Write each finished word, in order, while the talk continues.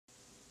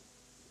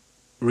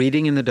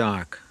Reading in the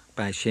Dark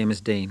by Seamus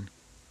Deane.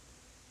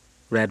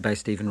 Read by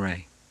Stephen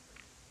Rea.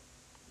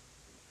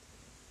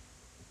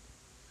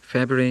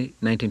 February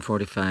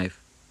 1945.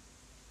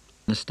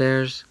 On the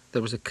stairs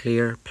there was a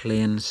clear,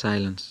 plain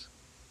silence.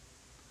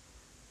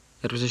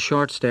 It was a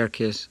short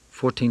staircase,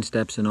 14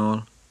 steps in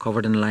all,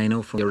 covered in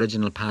lino from the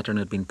original pattern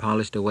had been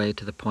polished away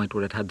to the point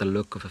where it had the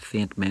look of a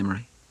faint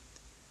memory.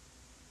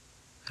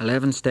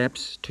 11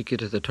 steps took you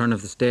to the turn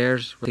of the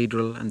stairs, where the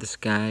cathedral and the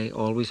sky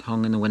always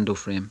hung in the window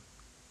frame.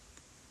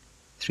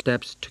 3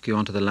 steps took you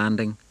onto the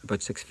landing,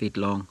 about 6 feet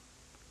long.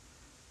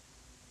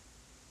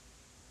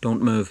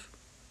 "Don't move,"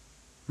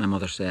 my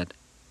mother said.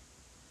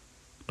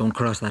 "Don't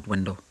cross that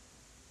window."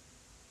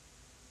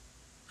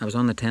 I was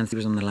on the 10th, he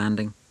was on the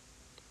landing.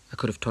 I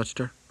could have touched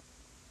her.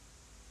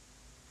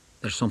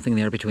 "There's something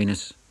there between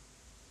us.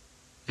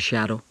 A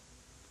shadow.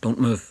 Don't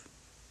move."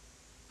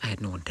 I had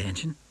no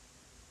intention.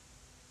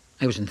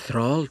 I was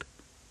enthralled,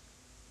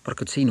 but I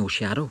could see no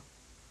shadow.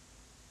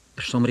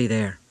 "There's somebody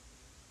there.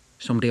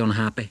 Somebody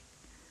unhappy.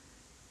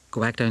 Go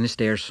back down the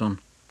stairs,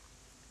 son."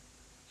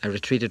 I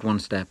retreated 1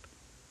 step.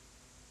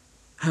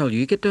 "How'll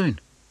you get down?"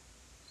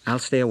 "I'll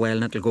stay a while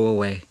and it'll go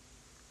away."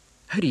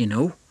 "How do you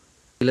know?"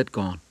 "Feel it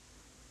gone."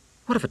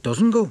 "What if it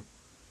doesn't go?"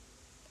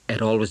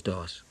 "It always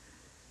does.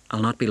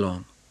 I'll not be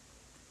long."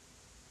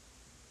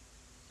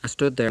 I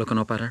stood there looking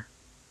up at her.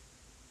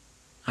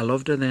 I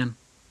loved her then.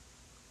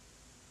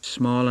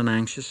 Small and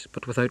anxious,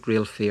 but without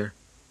real fear.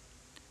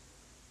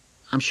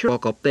 "I'm sure I'll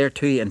walk up there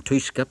to you in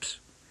 2 skips.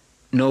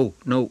 No,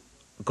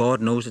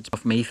 God knows it's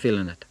off me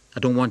feeling it. I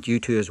don't want you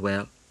to as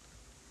well."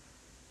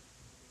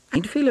 "I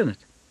ain't feeling it.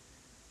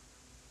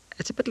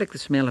 It's a bit like the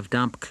smell of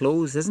damp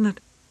clothes, isn't it?"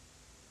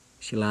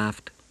 She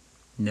laughed.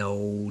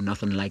 "No,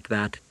 nothing like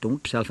that. Don't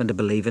put yourself into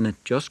believing it.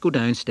 Just go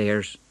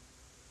downstairs."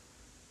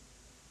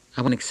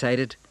 I went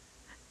excited.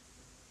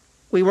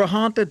 "We were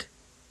haunted.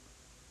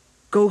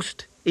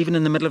 Ghost, even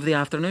in the middle of the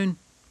afternoon."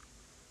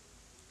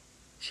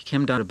 She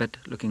came down a bit,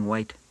 looking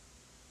white.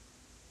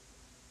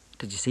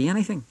 "Did you see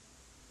anything?"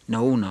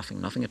 "No,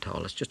 nothing at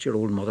all. It's just your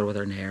old mother with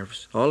her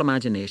nerves. All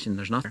imagination,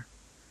 there's nothing."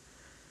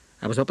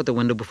 I was up at the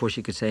window before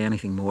she could say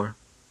anything more.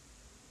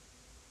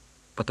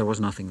 But there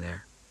was nothing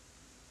there.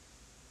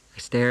 I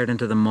stared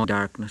into the mud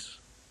darkness.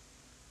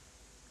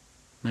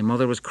 My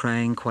mother was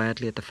crying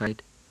quietly at the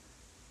fight.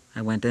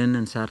 I went in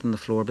and sat on the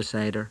floor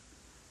beside her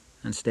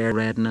and stared at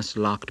redness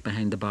locked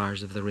behind the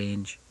bars of the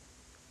range.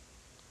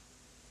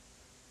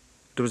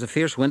 It was a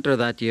fierce winter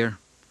that year.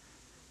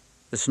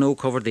 The snow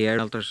covered the air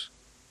shelters.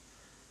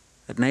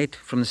 At night,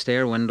 from the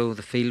stair window,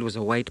 the field was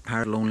a white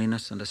part of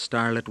loneliness, and a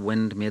starlit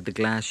wind made the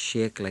glass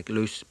shake like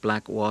loose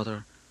black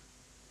water,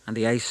 and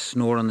the ice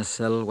snore on the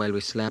sill while we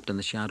slept and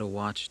the shadow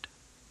watched.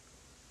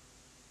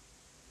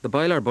 The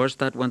boiler burst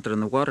that winter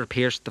and the water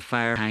pierced the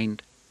fire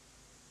behind.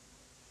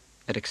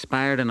 It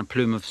expired in a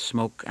plume of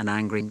smoke and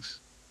angrings.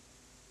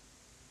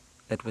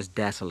 It was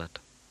desolate.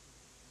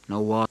 No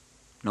water,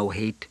 no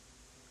heat,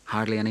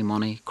 hardly any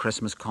money,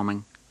 Christmas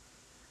coming.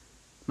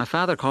 My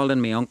father called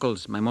in my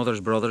uncles, my mother's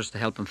brothers, to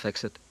help him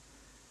fix it.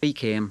 3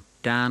 came: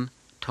 Dan,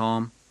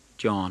 Tom,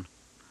 John.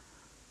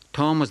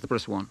 Tom was the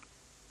first one.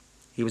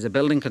 He was a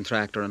building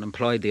contractor and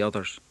employed the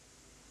others.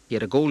 He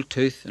had a gold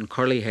tooth and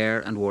curly hair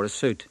and wore a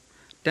suit.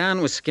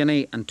 Dan was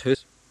skinny and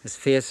toothless, his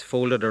face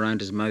folded around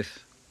his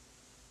mouth.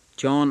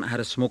 John had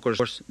a smoker's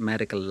hoarse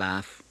medical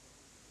laugh.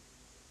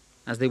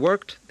 As they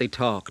worked, they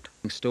talked,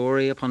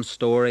 story upon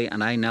story,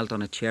 and I knelt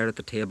on a chair at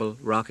the table,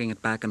 rocking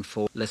it back and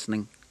forth,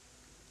 listening.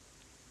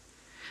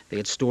 They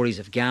had stories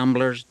of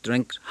gamblers,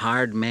 drinks,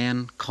 hard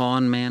men,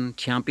 con men,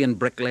 champion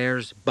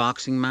bricklayers,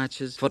 boxing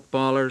matches,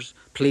 footballers,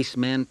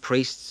 policemen,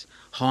 priests,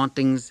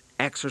 hauntings,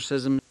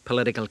 exorcisms,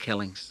 political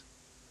killings.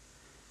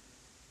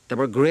 There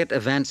were great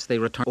events they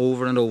returned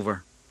over and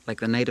over,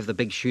 like the night of the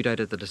big shootout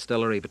at the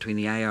distillery between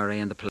the IRA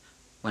and the police,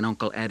 when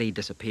Uncle Eddie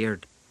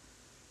disappeared.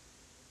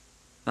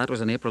 That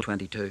was on April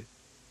 22.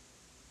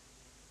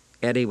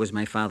 Eddie was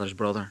my father's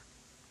brother.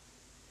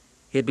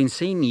 He had been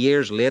seen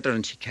years later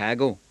in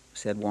Chicago,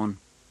 said one.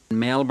 "In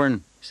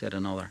Melbourne," said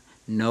another.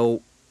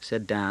 "No,"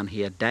 said Dan.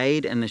 "He had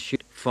died in the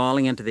chute,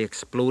 falling into the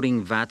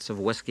exploding vats of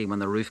whiskey when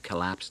the roof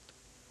collapsed."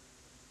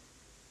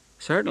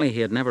 Certainly he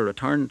had never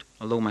returned,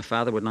 although my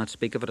father would not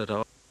speak of it at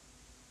all.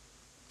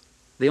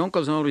 The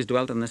uncles always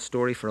dwelt on this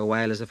story for a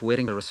while, as if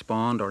waiting to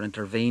respond or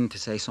intervene to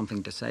say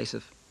something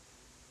decisive.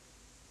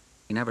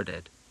 He never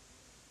did.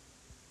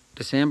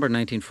 December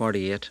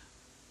 1948.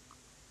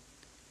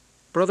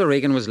 Brother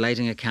Regan was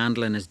lighting a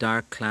candle in his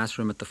dark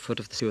classroom at the foot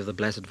of the statue of the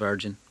Blessed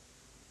Virgin.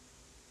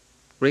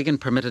 Regan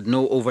permitted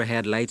no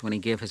overhead lights when he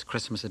gave his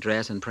Christmas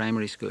address in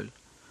primary school.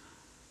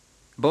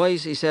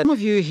 "Boys," he said, "some of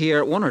you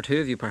here, 1 or 2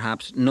 of you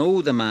perhaps,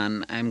 know the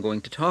man I'm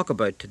going to talk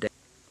about today.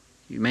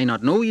 You may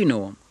not know you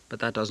know him, but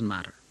that doesn't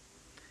matter.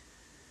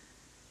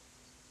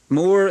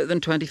 More than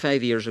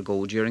 25 years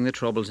ago, during the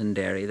Troubles in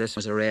Derry, this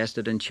was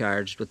arrested and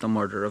charged with the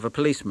murder of a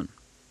policeman.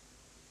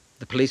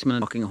 The policeman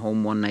was walking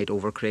home one night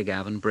over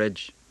Craigavon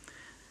Bridge.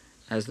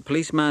 As the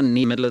policeman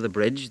neared the middle of the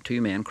bridge,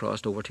 2 men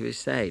crossed over to his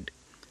side.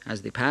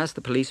 As they passed,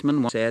 the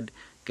policeman said,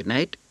 'Good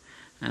night,'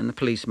 and the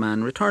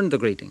policeman returned the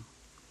greeting.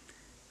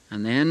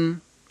 And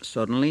then,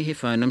 suddenly, he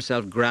found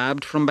himself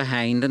grabbed from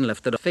behind and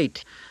lifted up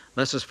feet.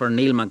 "This is for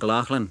Neil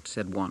McLaughlin,"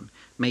 said one.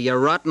 "May you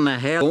rot in the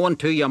hell going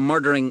to, you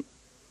murdering—"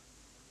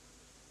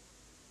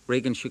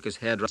 Regan shook his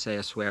head to say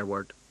a swear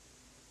word.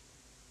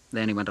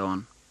 Then he went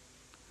on.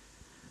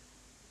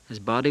 His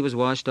body was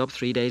washed up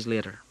 3 days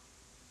later.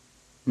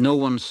 No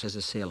one saw his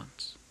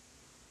assailants.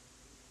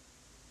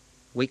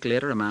 A week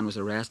later, a man was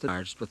arrested,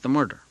 charged with the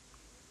murder.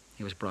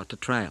 He was brought to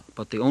trial,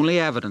 but the only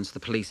evidence the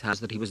police had is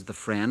that he was the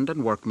friend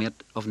and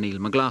workmate of Neil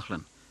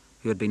McLaughlin,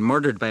 who had been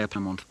murdered by a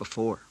month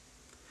before.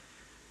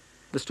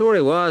 The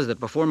story was that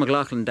before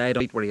McLaughlin died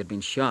on the street where he had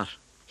been shot,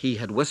 he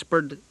had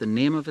whispered the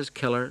name of his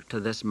killer to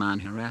this man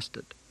who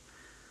arrested.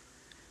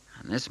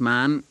 And this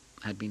man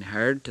had been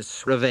hired to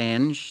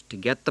revenge, to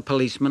get the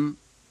policeman,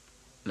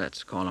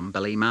 let's call him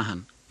Billy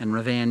Mahan, in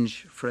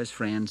revenge for his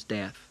friend's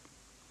death.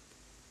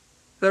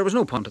 There was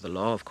no point to the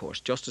law, of course.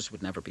 Justice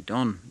would never be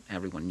done.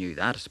 Everyone knew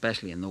that,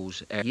 especially in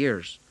those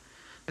years.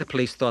 The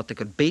police thought they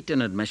could beat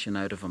an admission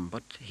out of him,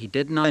 but he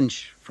did not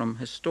flinch from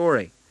his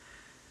story.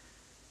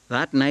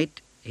 That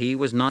night, he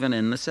was not even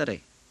in the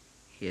city.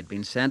 He had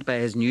been sent by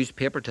his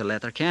newspaper to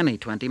Letterkenny,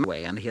 20 miles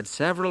away, and he had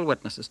several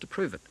witnesses to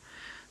prove it.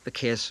 The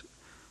case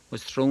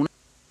was thrown.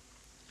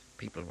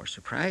 People were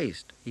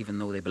surprised, even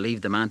though they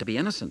believed the man to be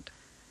innocent.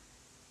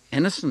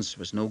 Innocence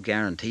was no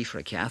guarantee for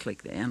a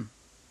Catholic then.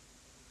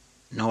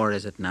 Nor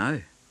is it now.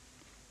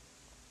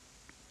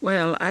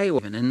 Well, I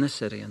wasn't in the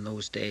city in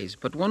those days,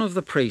 but one of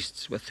the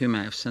priests with whom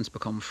I have since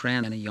become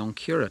friends, and a young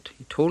curate,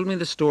 he told me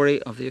the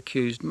story of the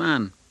accused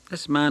man.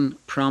 This man,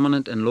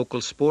 prominent in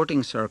local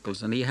sporting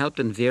circles, and he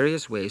helped in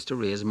various ways to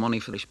raise money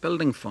for the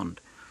building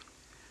fund.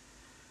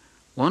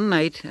 One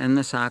night in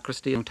the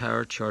sacristy of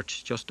Tower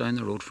Church, just down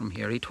the road from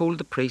here, he told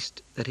the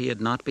priest that he had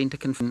not been to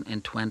confession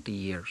in 20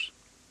 years.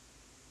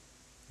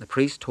 The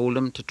priest told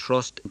him to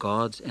trust in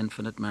God's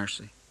infinite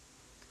mercy.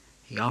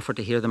 He offered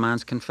to hear the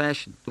man's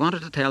confession. He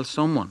wanted to tell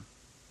someone,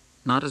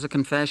 not as a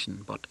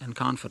confession, but in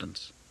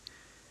confidence.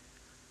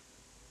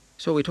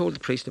 So he told the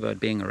priest about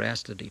being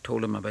arrested. He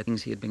told him about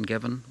things he had been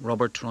given,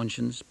 rubber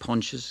truncheons,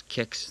 punches,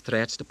 kicks,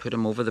 threats to put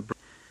him over the bridge.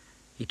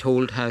 He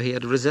told how he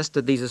had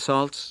resisted these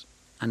assaults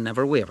and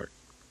never wavered.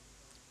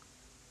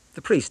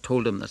 The priest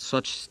told him that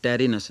such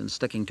steadiness in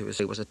sticking to his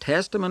faith was a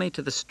testimony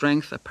to the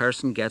strength a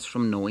person gets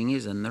from knowing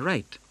he's in the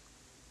right.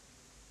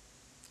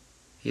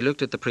 He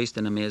looked at the priest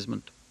in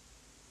amazement.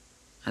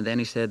 And then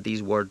he said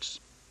these words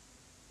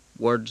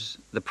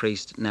the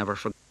priest never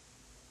forgot.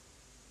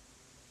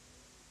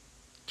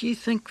 "Do you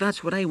think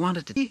that's what I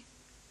wanted to do?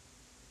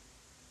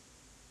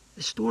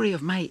 The story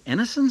of my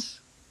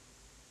innocence?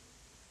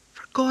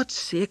 For God's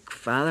sake,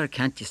 Father,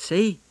 can't you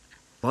see?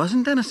 I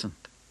wasn't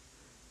innocent.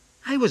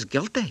 I was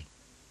guilty.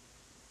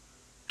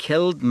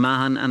 Killed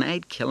Mahan, and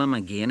I'd kill him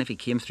again if he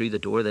came through the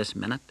door this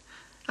minute.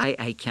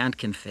 I can't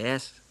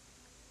confess.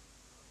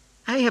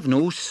 I have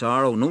no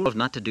sorrow, no love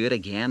not to do it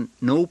again,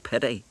 no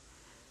pity.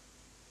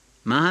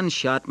 Mahan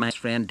shot my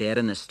friend dead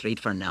in the street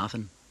for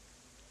nothing.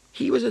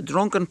 He was a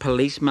drunken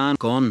policeman,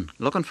 gun,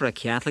 looking for a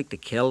Catholic to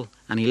kill,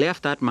 and he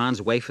left that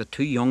man's wife with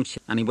 2 young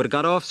children, and he would have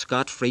got off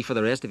scot-free for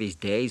the rest of his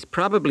days,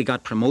 probably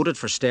got promoted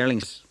for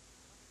sterling.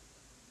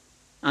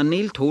 And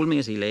Neil told me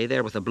as he lay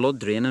there with the blood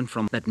draining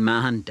from that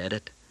Mahan did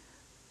it.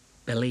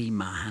 Billy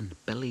Mahan,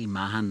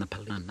 the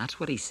policeman, that's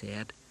what he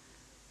said.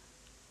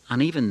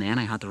 And even then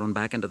I had to run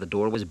back into the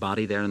door with his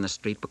body there in the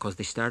street because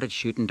they started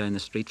shooting down the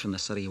street from the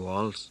city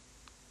walls.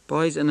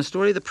 Boys, in the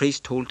story the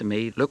priest told to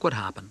me, look what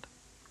happened.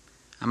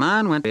 A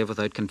man went away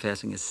without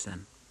confessing his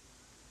sin.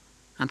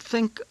 And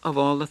think of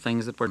all the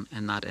things that were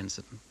in that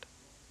incident.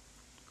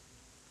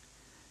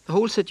 The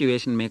whole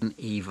situation made an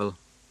evil.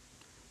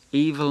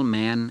 Evil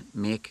men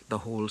make the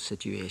whole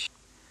situation.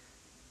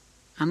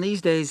 And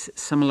these days,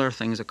 similar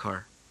things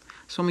occur.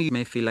 Some of you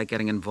may feel like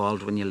getting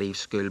involved when you leave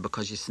school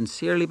because you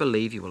sincerely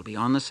believe you will be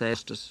on the side of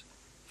justice,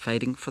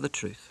 fighting for the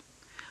truth.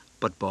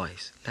 But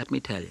boys, let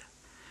me tell you,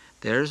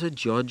 there is a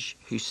judge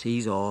who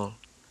sees all,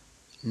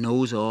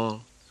 knows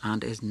all,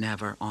 and is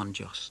never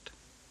unjust.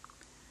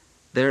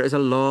 There is a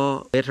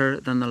law greater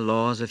than the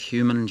laws of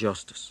human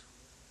justice.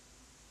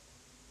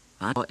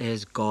 That law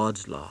is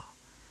God's law,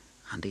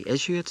 and the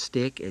issue at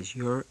stake is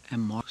your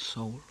immortal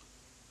soul.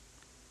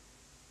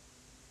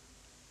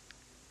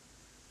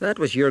 "That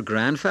was your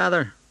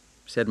grandfather,"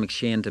 said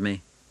McShane to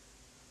me.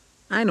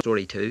 "I know the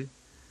story too.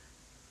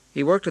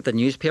 He worked at the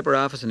newspaper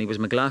office and he was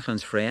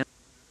McLaughlin's friend.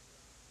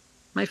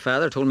 My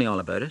father told me all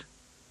about it."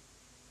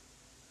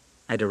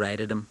 I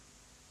derided him.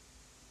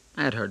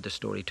 I had heard the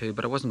story too,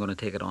 but I wasn't going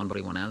to take it on by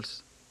anyone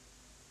else.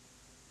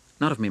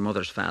 Not if my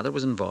mother's father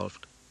was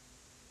involved.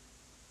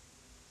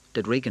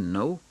 Did Regan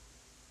know?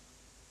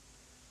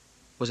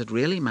 Was it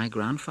really my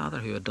grandfather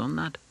who had done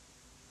that?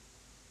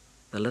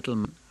 The little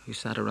man who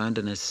sat around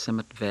in his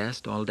simmet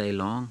vest all day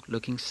long,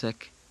 looking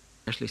sick,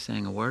 scarcely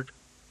saying a word.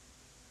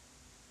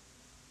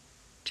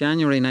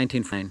 January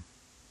 1949.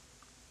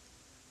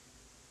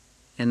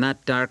 In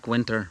that dark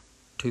winter,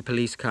 2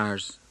 police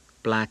cars,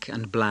 black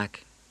and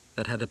black,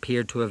 that had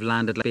appeared to have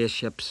landed like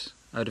spaceships,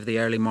 out of the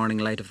early morning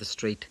light of the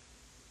street.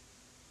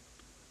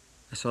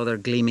 I saw their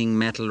gleaming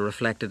metal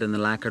reflected in the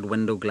lacquered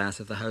window glass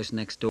of the house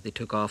next door. They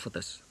took off with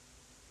us.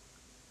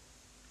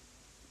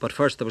 But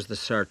first there was the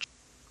search.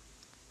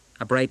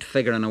 A bright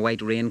figure in a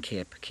white rain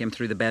cape came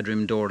through the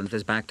bedroom door and with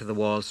his back to the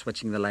wall,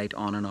 switching the light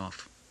on and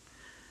off.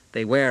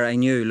 They were, I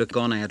knew, looked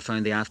gun I had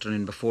found the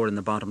afternoon before in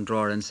the bottom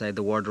drawer inside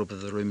the wardrobe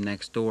of the room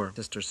next door.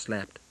 Sisters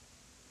slept.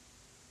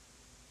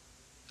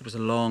 It was a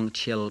long,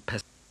 chill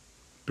pistol,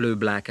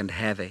 blue-black and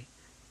heavy,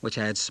 which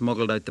I had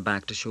smuggled out the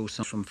back to show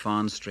some from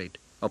Fawn Street,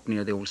 up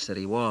near the old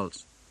city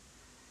walls.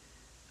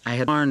 I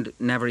had warned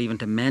never even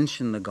to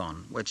mention the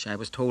gun, which I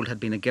was told had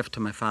been a gift to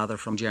my father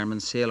from a German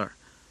sailor,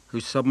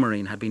 whose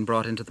submarine had been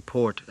brought into the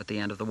port at the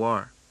end of the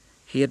war.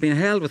 He had been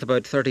held with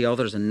about 30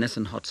 others in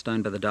Nissen huts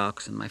down by the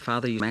docks, and my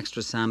father used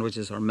extra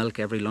sandwiches or milk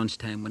every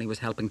lunchtime when he was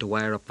helping to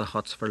wire up the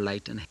huts for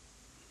light and heat.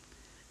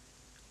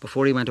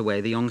 Before he went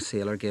away, the young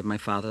sailor gave my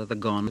father the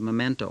gun as a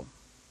memento.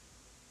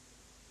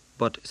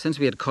 But since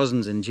we had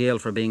cousins in jail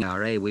for being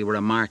IRA, we were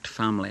a marked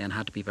family and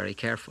had to be very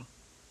careful.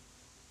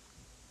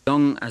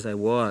 Young as I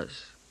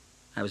was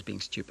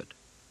being stupid.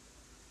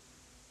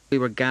 We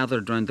were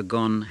gathered round the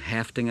gun,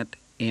 hefting it,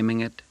 aiming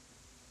it,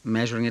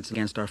 measuring it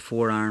against our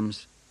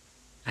forearms.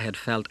 I had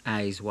felt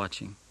eyes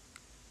watching.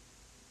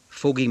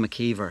 Fogey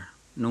McKeever,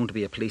 known to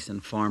be a police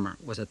informer,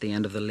 was at the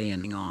end of the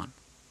lane on.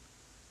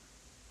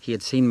 He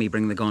had seen me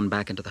bring the gun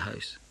back into the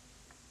house.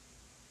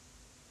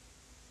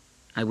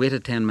 I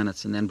waited 10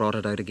 minutes and then brought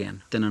it out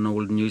again in an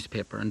old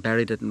newspaper and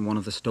buried it in one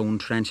of the stone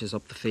trenches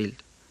up the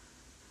field.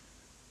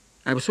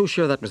 I was so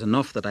sure that was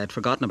enough that I had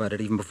forgotten about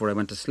it even before I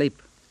went to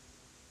sleep.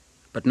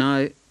 But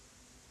now,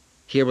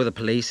 here were the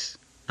police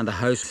and the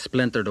house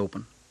splintered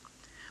open.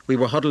 We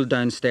were huddled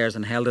downstairs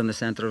and held in the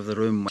centre of the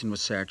room when it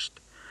was searched.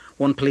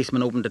 One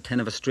policeman opened a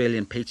tin of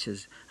Australian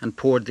peaches and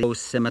poured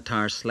those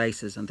scimitar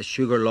slices and the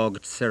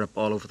sugar-logged syrup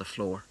all over the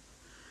floor.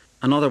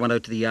 Another went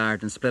out to the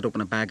yard and split open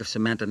a bag of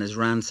cement in his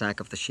ransack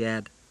of the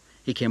shed.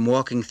 He came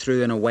walking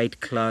through in a white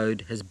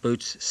cloud, his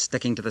boots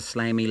sticking to the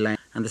slimy lime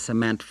and the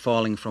cement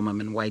falling from him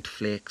in white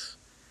flakes.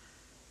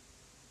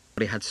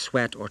 But he had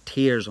sweat or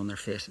tears on their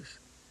faces.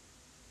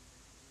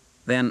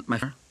 Then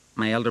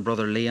my elder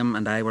brother Liam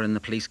and I were in the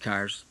police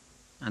cars,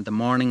 and the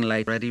morning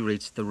light already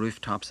reached the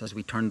rooftops as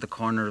we turned the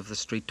corner of the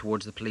street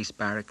towards the police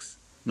barracks,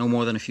 no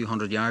more than a few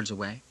hundred yards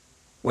away.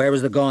 Where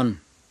was the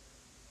gun?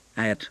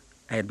 I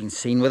had been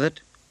seen with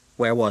it.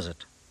 Where was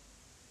it?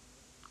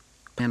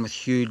 Men with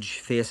huge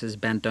faces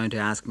bent down to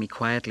ask me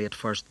quietly at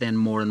first, then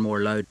more and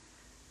more loud.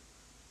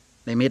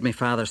 They made my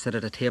father sit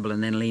at a table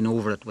and then lean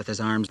over it with his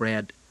arms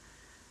spread.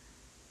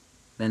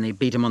 Then they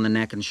beat him on the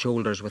neck and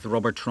shoulders with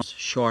rubber trunks,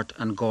 short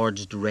and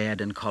gorged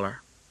red in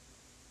colour.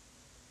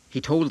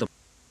 He told them,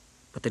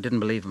 but they didn't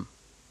believe him.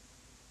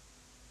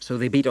 So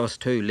they beat us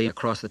too, leaning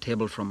across the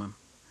table from him.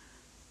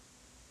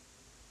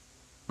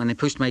 When they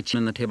pushed my chin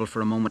on the table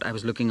for a moment, I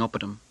was looking up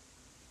at him.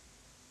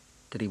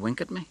 Did he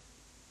wink at me?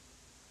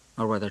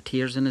 Or were there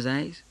tears in his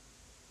eyes?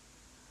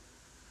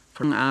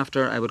 For long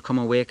after, I would come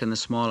awake in the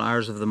small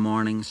hours of the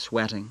morning,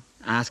 sweating,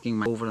 asking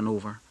myself over and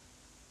over,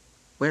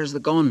 "Where's the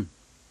gun?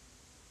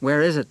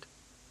 Where is it?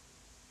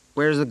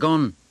 Where's the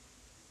gun?"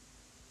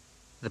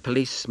 The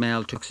police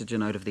smell took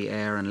oxygen out of the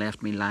air and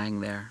left me lying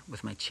there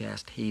with my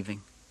chest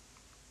heaving.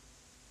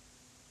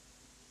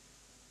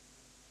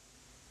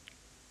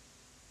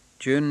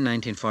 June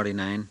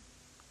 1949.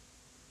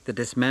 The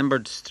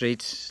dismembered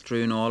streets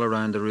strewn all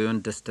around the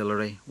ruined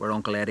distillery where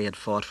Uncle Eddie had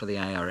fought for the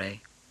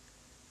IRA.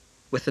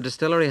 With the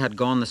distillery had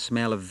gone the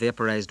smell of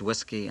vaporised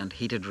whisky and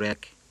heated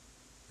wreck,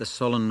 the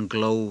sullen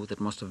glow that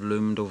must have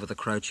loomed over the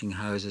crouching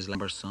houses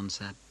like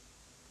sunset.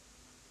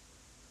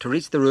 To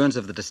reach the ruins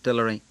of the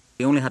distillery,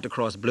 we only had to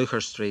cross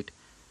Blucher Street,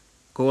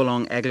 go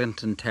along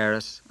Eglinton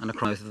Terrace and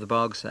across the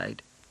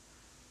Bogside.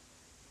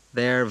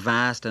 There,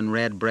 vast and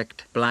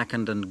red-bricked,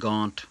 blackened and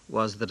gaunt,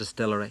 was the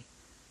distillery.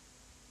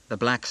 The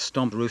black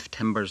stumped roof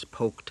timbers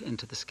poked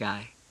into the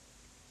sky.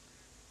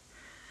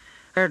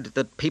 I heard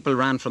that people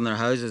ran from their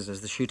houses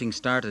as the shooting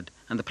started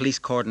and the police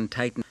cordon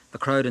tightened. The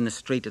crowd in the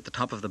street at the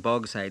top of the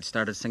Bogside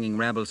started singing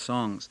rebel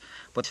songs,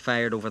 but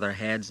fired over their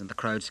heads and the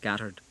crowd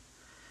scattered.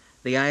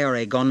 The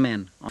IRA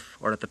gunmen,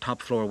 or at the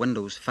top floor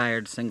windows,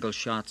 fired single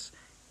shots,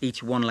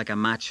 each one like a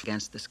match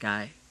against the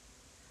sky.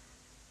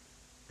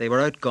 They were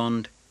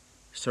outgunned,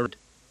 surrounded,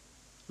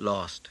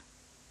 lost.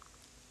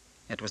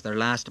 It was their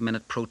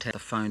last-minute protest at the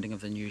founding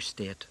of the new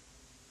state.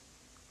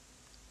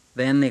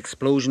 Then the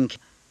explosion came,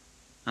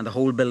 and the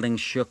whole building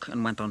shook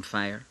and went on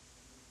fire.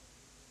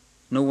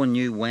 No one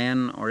knew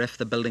when or if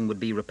the building would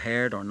be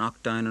repaired or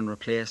knocked down and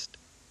replaced.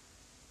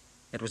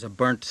 It was a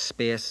burnt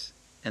space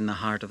in the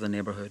heart of the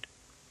neighbourhood.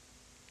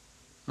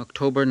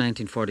 October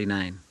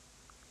 1949.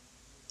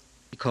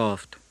 She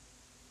coughed.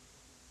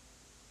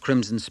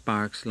 Crimson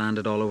sparks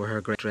landed all over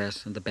her grey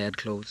dress and the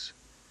bedclothes.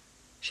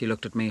 She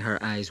looked at me,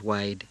 her eyes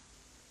wide.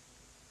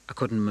 I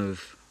couldn't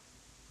move.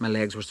 My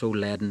legs were so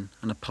leaden,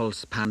 and a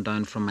pulse panned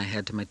down from my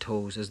head to my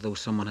toes as though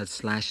someone had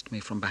slashed me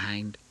from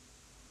behind.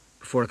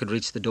 Before I could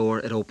reach the door,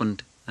 it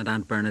opened, and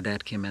Aunt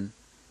Bernadette came in.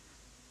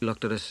 She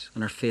looked at us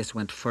and her face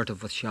went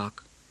furtive with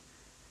shock.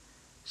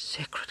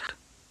 "Sacred,"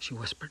 she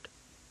whispered.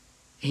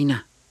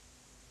 "Ina."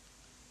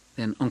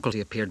 Then Uncle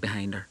appeared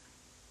behind her.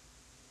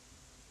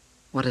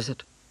 "What is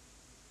it?"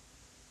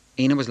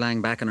 Ina was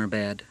lying back in her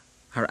bed,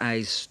 her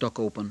eyes stuck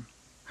open,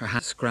 her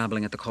hands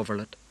scrabbling at the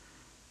coverlet.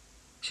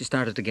 She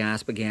started to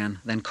gasp again,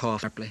 then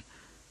coughed sharply.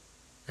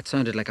 It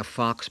sounded like a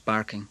fox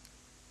barking.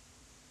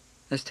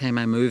 This time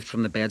I moved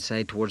from the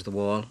bedside towards the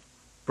wall,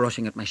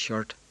 brushing at my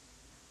shirt.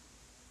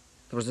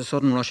 There was a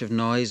sudden rush of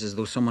noise as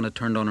though someone had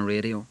turned on a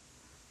radio.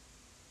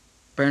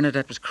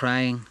 Bernadette was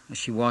crying as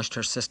she washed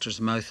her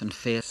sister's mouth and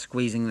face,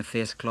 squeezing the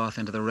face cloth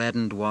into the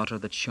reddened water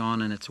that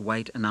shone in its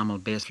white enamel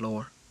base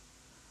floor.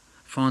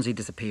 Fonzie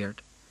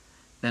disappeared.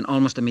 Then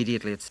almost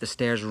immediately the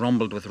stairs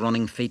rumbled with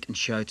running feet and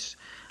shouts.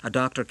 A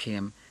doctor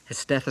came, his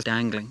stethoscope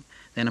dangling,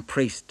 then a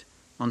priest,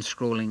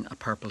 unscrolling a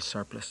purple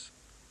surplice.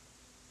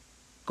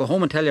 "Go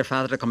home and tell your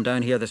father to come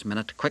down here this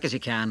minute, quick as you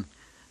can,"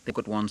 they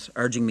at once,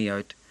 urging me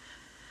out.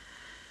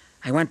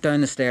 I went down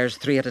the stairs,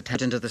 3 at a time,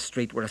 into the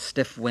street where a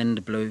stiff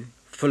wind blew,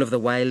 full of the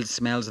wild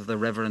smells of the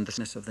river and the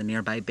sweetness of the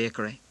nearby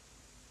bakery.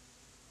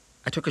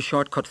 I took a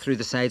shortcut through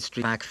the side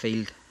street back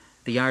field.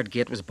 The yard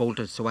gate was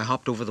bolted, so I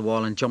hopped over the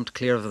wall and jumped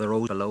clear of the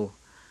road below.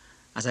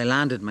 As I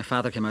landed, my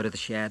father came out of the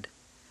shed.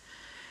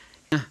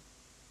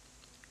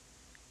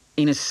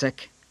 "Ina's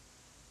sick.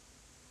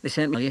 They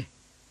sent me."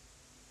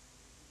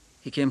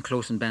 He came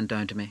close and bent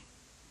down to me.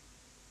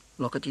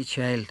 "Look at you,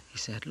 child," he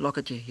said. "Look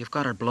at you. You've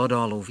got her blood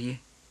all over you."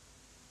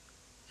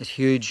 His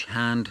huge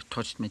hand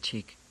touched my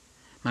cheek.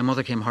 My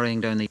mother came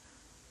hurrying down the...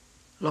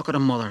 "Look at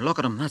him, mother. Look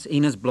at him. That's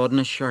Ina's blood in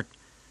his shirt.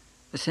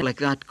 They said like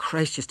that.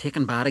 Christ, she's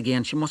taken bad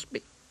again. She must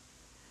be..."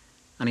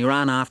 And he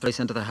ran after us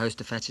into the house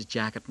to fetch his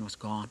jacket and was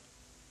gone.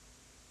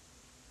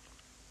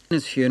 In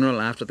his funeral,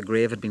 after the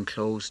grave had been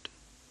closed,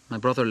 my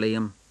brother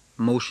Liam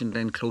motioned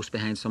in close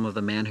behind some of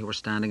the men who were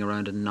standing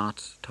around in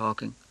knots,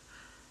 talking.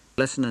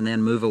 Listen and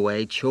then move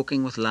away,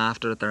 choking with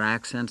laughter at their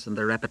accents and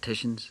their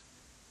repetitions.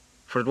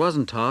 For it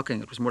wasn't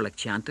talking, it was more like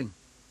chanting.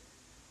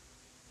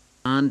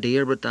 "Man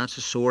dear, but that's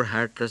a sore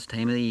heart this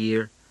time of the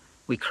year,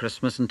 wi'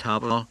 Christmas on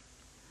top of all.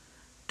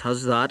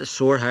 'Tis that, a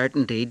sore heart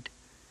indeed.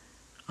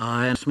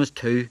 Aye, and Christmas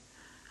too.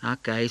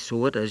 Aye,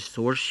 so it is,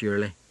 sore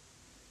surely."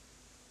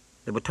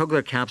 They would tug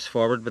their caps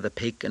forward with a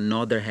peak and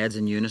nod their heads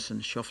in unison,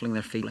 shuffling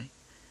their feet.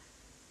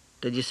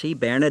 "Did you see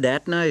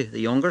Bernadette now, the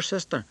younger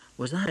sister?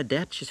 Was that a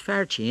death? She's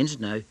fair changed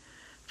now.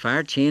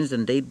 Fair changed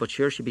indeed, but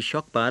sure she'd be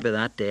shocked bad by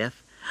that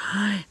death.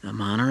 Aye, the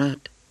manner of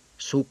it.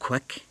 So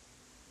quick.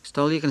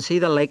 Still, you can see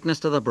the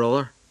likeness to the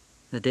brother.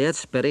 The dead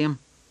spitty him."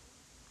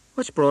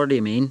 "Which brother do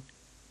you mean?"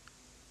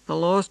 "The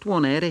lost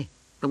one, Eddie.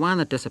 The one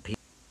that disappeared."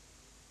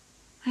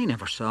 "I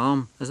never saw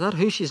him. Is that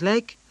who she's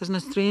like? Isn't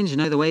it strange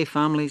now the way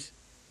families..."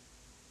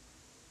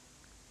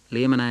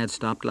 Liam and I had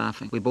stopped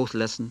laughing. We both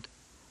listened,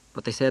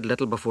 but they said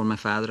little before my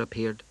father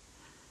appeared.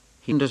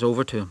 He handed us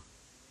over to him.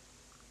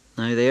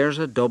 "Now there's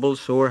a double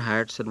sore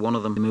heart," said one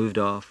of them. He moved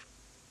off.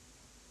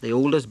 "The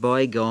oldest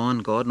boy gone,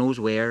 God knows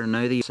where, and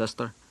now the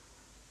sister.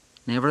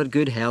 Never had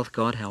good health,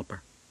 God help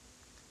her."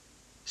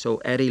 So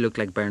Eddie looked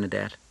like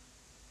Bernadette.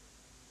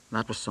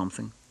 That was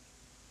something.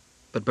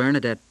 But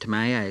Bernadette, to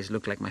my eyes,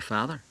 looked like my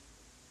father.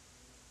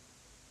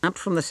 "Stamped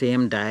from the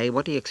same dye,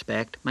 what do you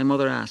expect?" my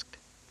mother asked.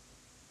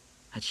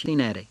 Had she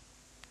seen Eddie?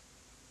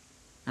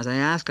 As I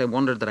asked, I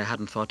wondered that I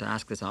hadn't thought to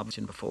ask this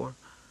objection before.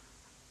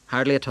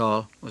 "Hardly at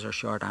all," was her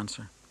short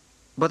answer.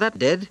 "But that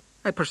did,"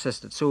 I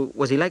persisted. "So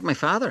was he like my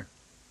father?"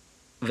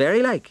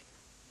 "Very like."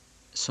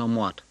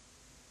 "Somewhat."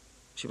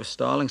 She was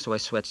stalling, so I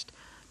switched.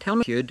 "Tell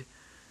me, Hugh,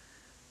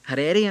 had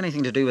Eddie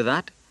anything to do with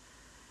that?"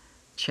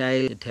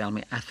 "Child," tell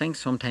me, "I think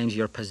sometimes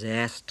you're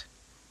possessed.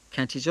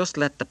 Can't you just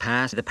let the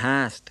past be the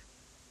past?"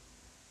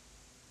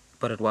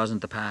 But it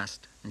wasn't the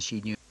past, and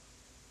she knew.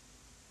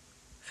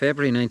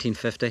 February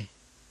 1950.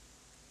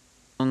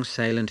 Long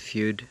silent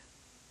feud.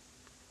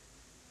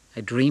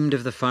 I dreamed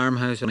of the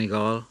farmhouse on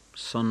Donegal,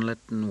 sunlit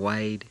and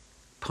wide,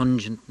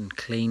 pungent and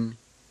clean,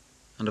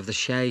 and of the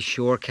shy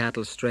shore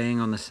cattle straying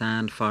on the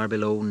sand far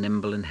below,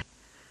 nimble and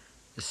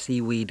the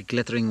seaweed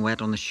glittering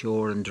wet on the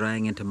shore and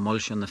drying into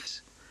mulch on the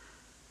face.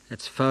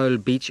 Its foul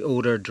beach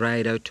odour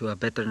dried out to a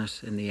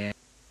bitterness in the air.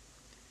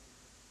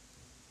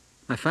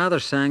 My father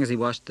sang as he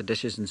washed the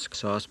dishes in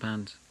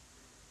saucepans.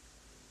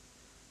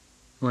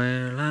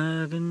 "Where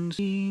lagging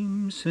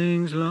stream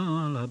sings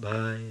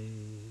lullaby,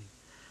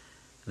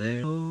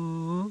 there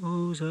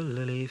goes a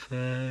lily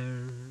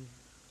fair.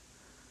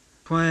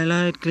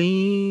 Twilight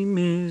gleam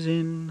is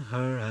in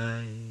her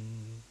eye,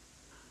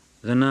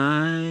 the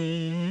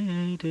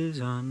night is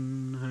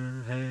on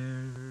her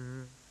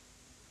hair."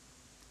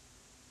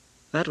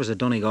 That was a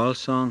Donegal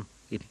song.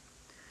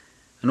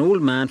 An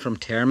old man from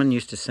Termon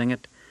used to sing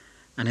it,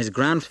 and his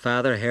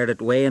grandfather heard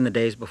it way in the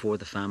days before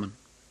the famine.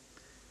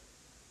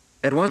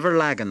 It was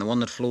River the one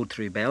that flowed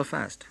through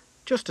Belfast,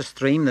 just a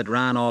stream that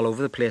ran all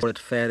over the place where it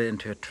fed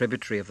into a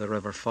tributary of the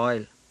River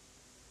Foyle.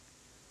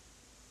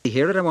 Did you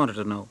hear it, I wanted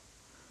to know?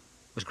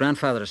 Was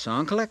grandfather a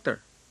song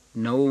collector?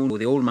 No,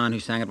 the old man who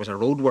sang it was a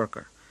road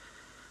worker.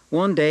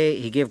 One day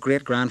he gave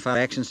great-grandfather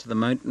directions to the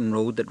mountain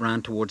road that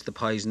ran towards the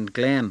poisoned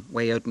glen,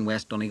 way out in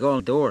West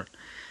Donegal door,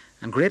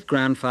 and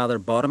great-grandfather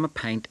bought him a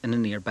pint in a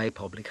nearby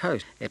public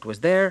house. It was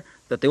there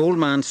that the old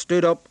man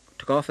stood up,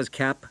 took off his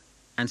cap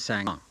and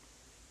sang on.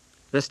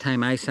 This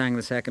time I sang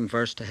the second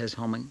verse to his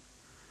humming.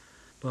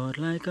 But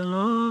like a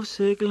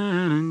lovesick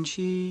Lennon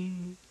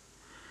she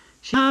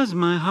has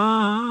my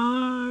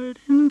heart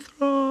in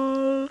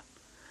thrall.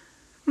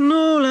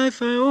 No life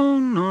I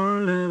own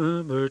nor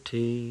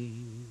liberty,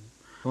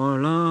 for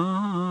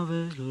love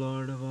is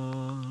Lord of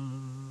all.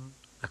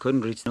 I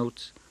couldn't reach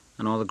notes,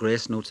 and all the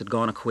grace notes had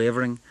gone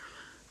a-quavering,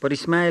 but he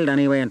smiled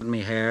anyway into my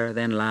hair,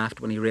 then laughed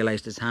when he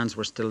realised his hands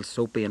were still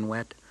soapy and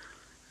wet.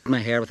 My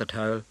hair with a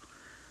towel.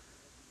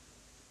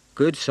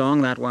 Good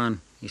song, that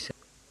one, he said.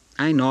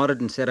 I nodded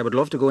and said I would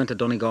love to go into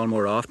Donegal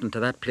more often, to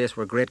that place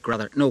where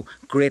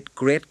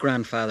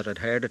great-great-grandfather had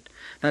heard it,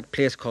 that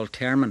place called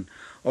Termon,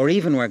 or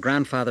even where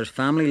grandfather's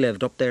family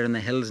lived up there in the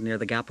hills near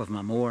the Gap of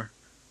Mamore.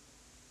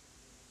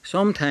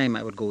 Sometime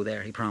I would go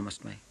there, he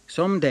promised me.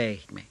 Some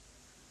day,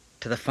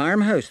 to the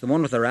farmhouse, the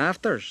one with the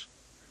rafters.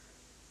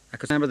 I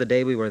could remember the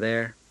day we were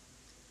there.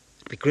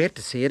 It'd be great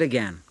to see it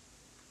again.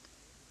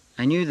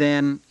 I knew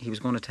then he was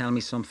going to tell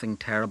me something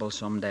terrible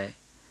someday,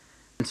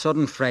 and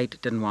sudden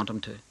fright didn't want him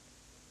to.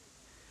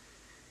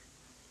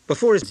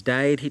 Before he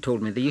died, he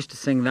told me they used to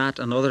sing that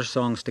and other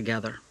songs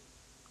together.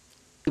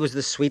 He was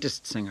the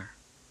sweetest singer.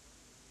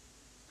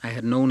 I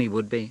had known he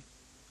would be.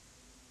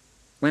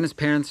 When his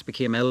parents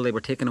became ill, they were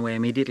taken away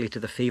immediately to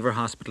the fever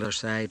hospital other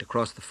side,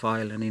 across the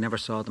Foyle, and he never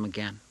saw them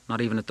again,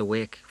 not even at the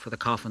wake, for the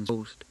coffins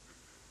closed.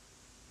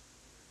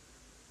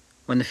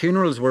 When the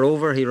funerals were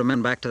over, he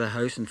remembered back to the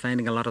house and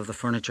finding a lot of the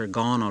furniture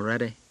gone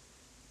already.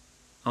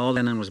 All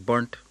linen was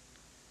burnt.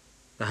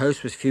 The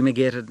house was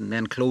fumigated and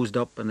then closed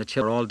up, and the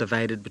children were all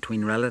divided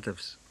between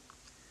relatives.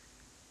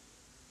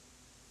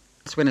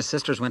 That's when his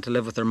sisters went to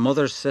live with their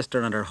mother's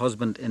sister and her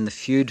husband in the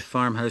feud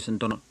farmhouse in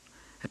Dunnet.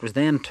 It was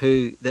then,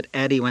 too, that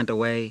Eddie went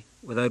away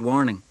without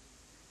warning.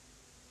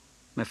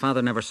 My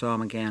father never saw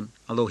him again,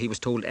 although he was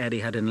told Eddie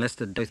had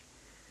enlisted.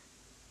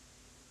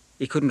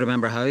 He couldn't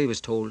remember how he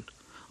was told.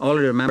 All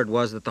he remembered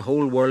was that the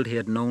whole world he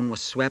had known was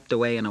swept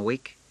away in a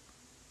week,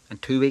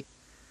 and 2 weeks.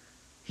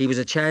 He was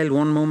a child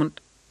one moment,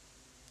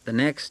 the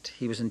next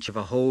he was in charge of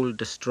a whole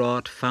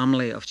distraught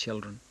family of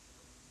children.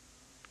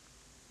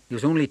 He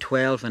was only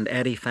 12 and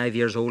Eddie, 5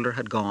 years older,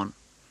 had gone.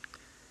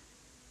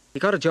 He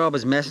got a job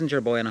as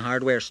messenger boy in a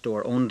hardware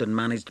store owned and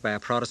managed by a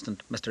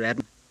Protestant, Mr.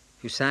 Edmund,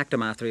 who sacked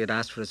him after he had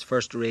asked for his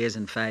first raise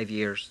in 5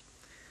 years.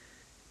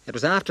 It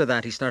was after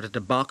that he started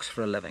to box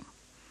for a living.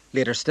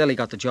 Later still he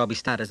got the job he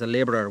started as a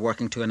labourer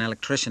working to an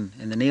electrician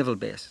in the naval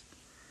base.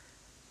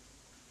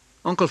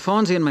 Uncle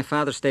Fonzie and my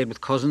father stayed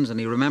with cousins, and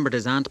he remembered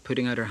his aunt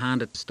putting out her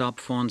hand to stop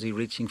Fonzie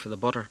reaching for the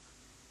butter.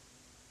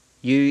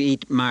 You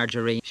eat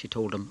margarine, she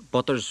told him.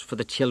 Butter's for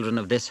the children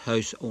of this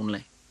house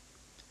only.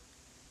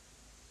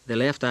 They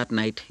left that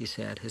night, he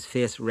said, his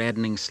face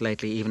reddening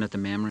slightly even at the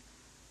memory.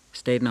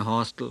 Stayed in a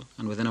hostel,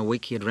 and within a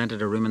week he had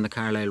rented a room in the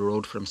Carlisle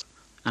Road for himself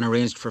and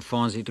arranged for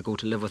Fonzie to go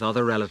to live with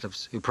other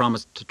relatives who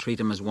promised to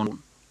treat him as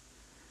one.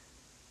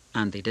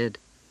 And they did.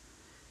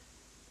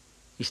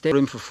 He stayed in a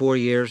room for 4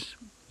 years,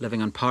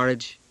 living on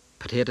porridge,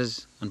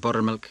 potatoes and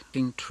buttermilk,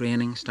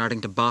 training,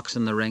 starting to box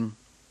in the ring.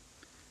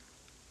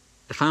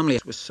 The family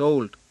was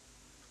sold.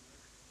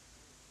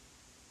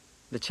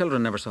 The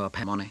children never saw a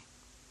penny of money.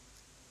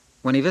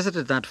 When he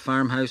visited that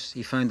farmhouse,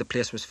 he found the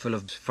place was full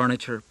of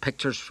furniture,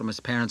 pictures from his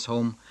parents'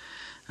 home,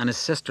 and his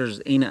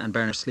sisters Ina and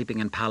Bernard sleeping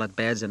in pallet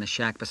beds in a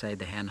shack beside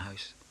the hen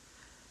house.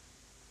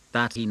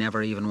 That he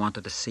never even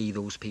wanted to see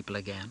those people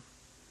again.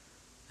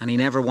 And he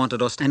never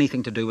wanted us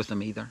anything to do with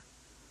them either.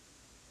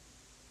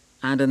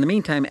 And in the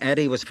meantime,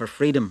 Eddie was for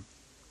freedom.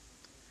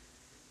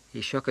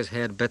 He shook his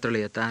head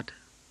bitterly at that.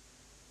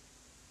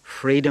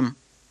 Freedom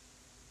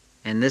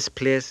in this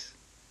place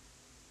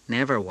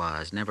never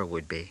was, never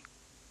would be.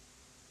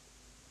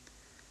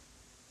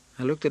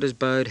 I looked at his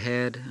bowed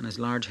head and his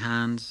large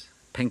hands,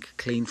 pink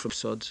clean from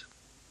suds.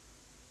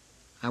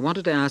 I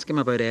wanted to ask him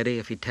about Eddie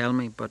if he'd tell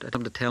me, but I told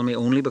him to tell me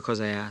only because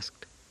I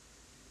asked.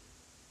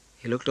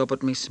 He looked up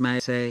at me,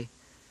 smiled, say,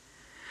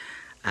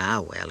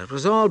 "Ah, well, it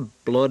was all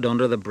blood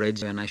under the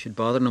bridge, and I should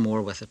bother no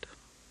more with it."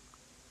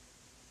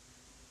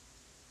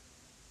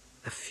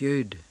 The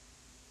feud.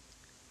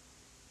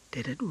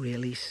 Did it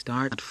really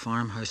start at that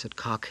farmhouse at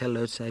Cockhill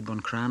outside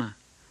Buncrana,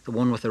 the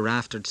one with the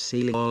raftered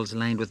ceiling walls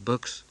lined with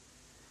books?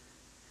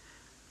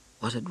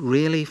 Was it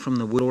really from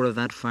the door of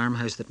that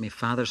farmhouse that my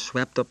father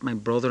swept up my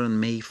brother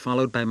and me,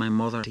 followed by my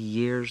mother, to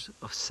years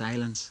of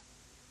silence?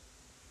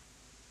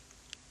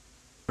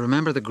 I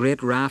remember the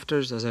great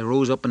rafters as I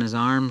rose up in his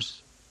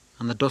arms,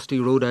 and the dusty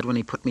road out when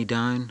he put me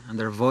down, and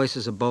their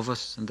voices above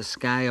us, and the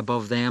sky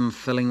above them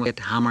filling with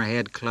a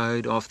hammerhead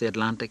cloud off the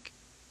Atlantic.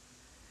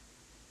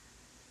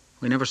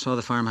 We never saw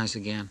the farmhouse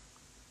again.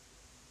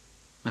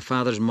 My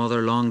father's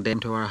mother long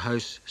came to our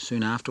house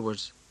soon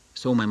afterwards,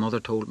 so my mother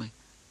told me,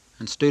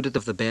 and stood at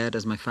the bed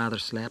as my father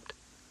slept,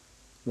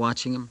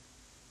 watching him,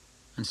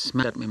 and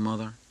smiled at my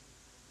mother,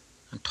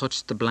 and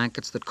touched the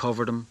blankets that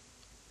covered him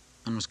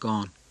and was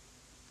gone.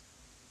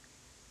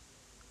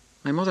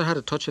 My mother had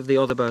a touch of the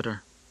other about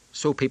her,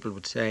 so people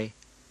would say,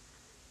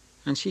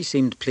 and she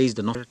seemed pleased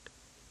enough with it.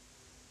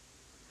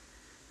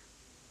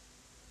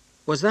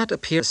 Was that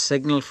a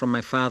signal from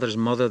my father's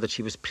mother that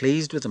she was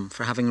pleased with him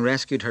for having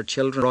rescued her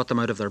children and brought them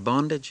out of their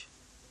bondage?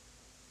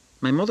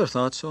 My mother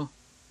thought so,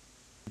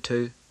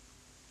 too.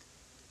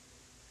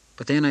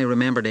 But then I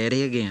remembered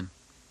Eddie again.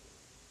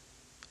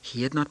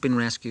 He had not been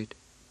rescued.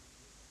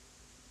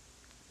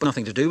 But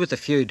nothing to do with the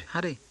feud,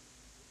 had he?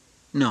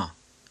 No.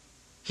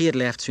 He had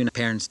left soon after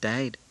his parents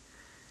died.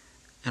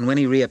 And when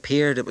he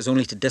reappeared, it was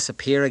only to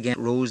disappear again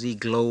in the rosy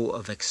glow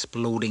of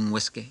exploding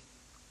whiskey.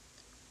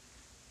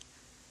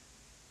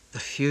 The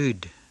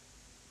feud.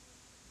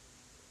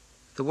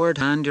 The word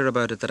grandeur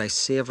about it that I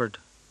savoured,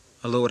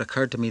 although it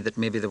occurred to me that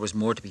maybe there was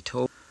more to be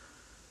told.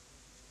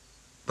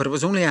 But it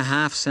was only a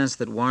half sense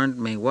that warned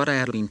me what I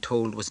had been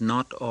told was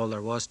not all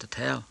there was to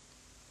tell.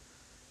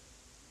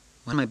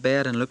 When I went to my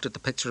bed and looked at the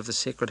picture of the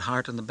Sacred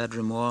Heart on the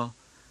bedroom wall,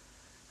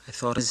 I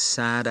thought of his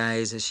sad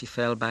eyes as she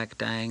fell back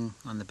dying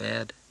on the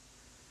bed.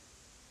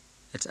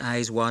 Its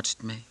eyes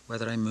watched me,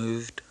 whether I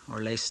moved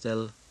or lay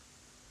still.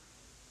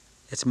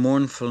 Its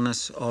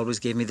mournfulness always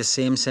gave me the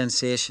same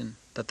sensation,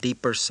 that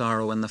deeper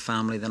sorrow in the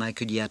family than I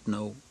could yet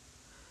know.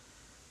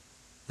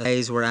 The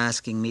eyes were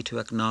asking me to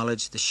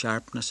acknowledge the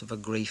sharpness of a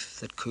grief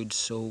that could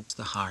sow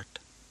the heart.